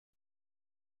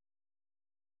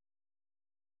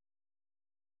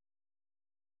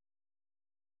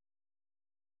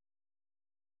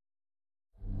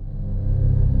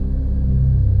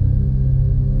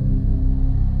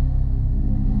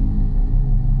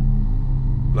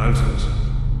Lanterns.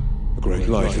 A great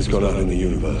light has gone out in the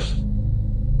universe.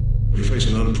 We face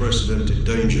an unprecedented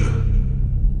danger.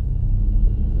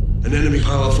 An enemy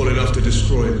powerful enough to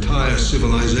destroy entire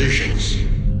civilizations.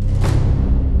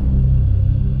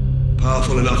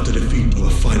 Powerful enough to defeat our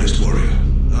finest warrior,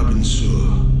 Abin Sur,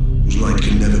 whose light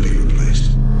can never be replaced.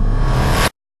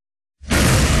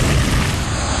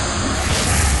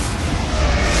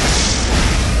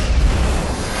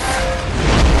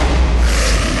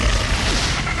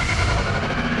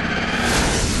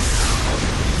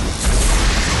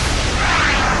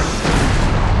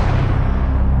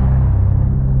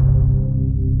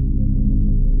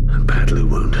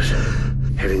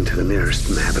 Heading to the nearest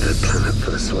inhabited planet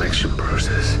for the selection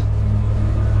process.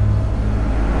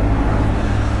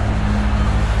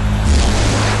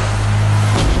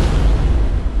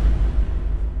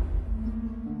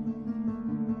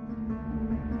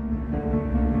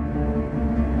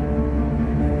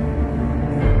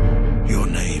 Your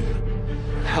name?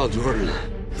 Hal Jordan.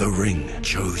 The ring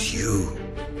chose you.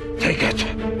 Take it.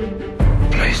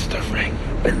 Place the ring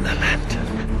in the lantern.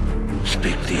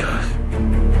 Speak the oath.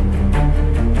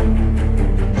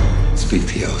 Speak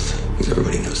the oath, because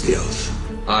everybody knows the oath.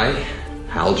 I,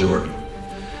 Hal Jordan,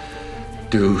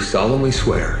 do solemnly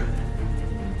swear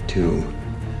to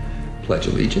pledge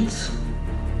allegiance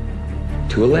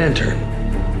to a lantern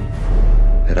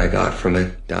that I got from a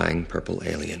dying purple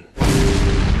alien.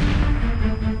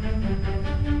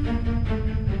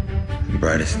 In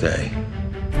brightest day,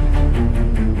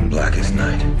 in blackest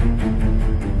night,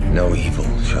 no evil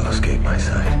shall escape my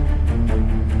sight.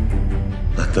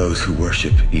 Let those who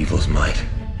worship evil's might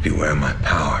beware my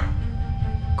power,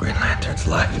 Green Lantern's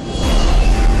light.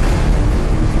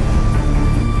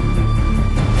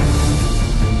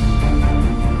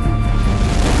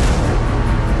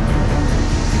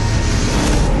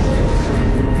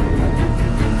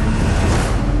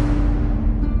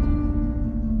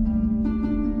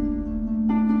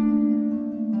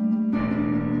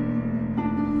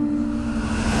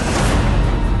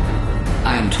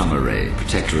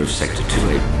 Protector of Sector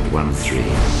 2813.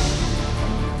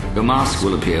 Your mask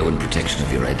will appear when protection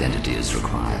of your identity is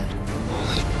required.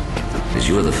 As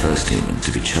you are the first human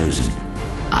to be chosen,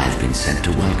 I have been sent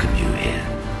to welcome you here.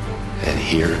 And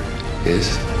here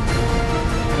is...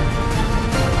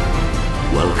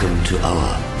 Welcome to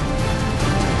Oa.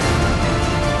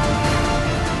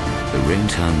 The ring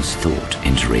turns thought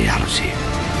into reality.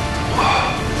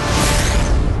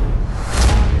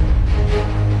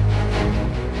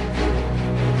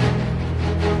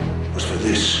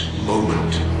 This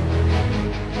moment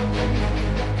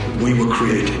we were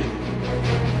created.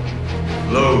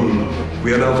 Alone,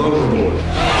 we are now vulnerable.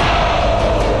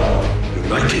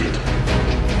 United,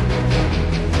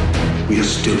 we are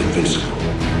still invincible.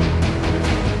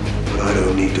 But I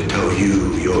don't need to tell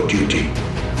you your duty.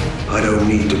 I don't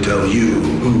need to tell you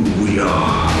who we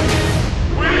are.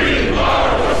 We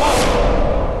are the Republic!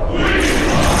 We are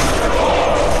the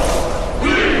Lord!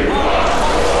 We are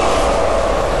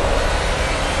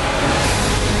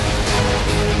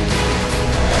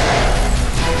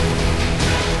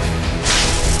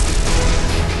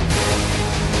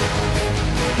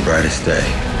brightest day,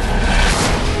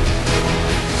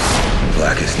 in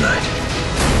blackest night,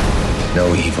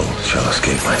 no evil shall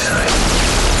escape my sight.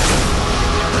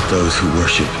 Let those who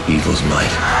worship evil's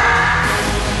might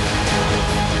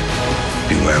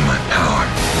beware my power.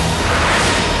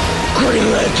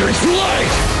 Green Lantern's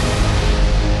light!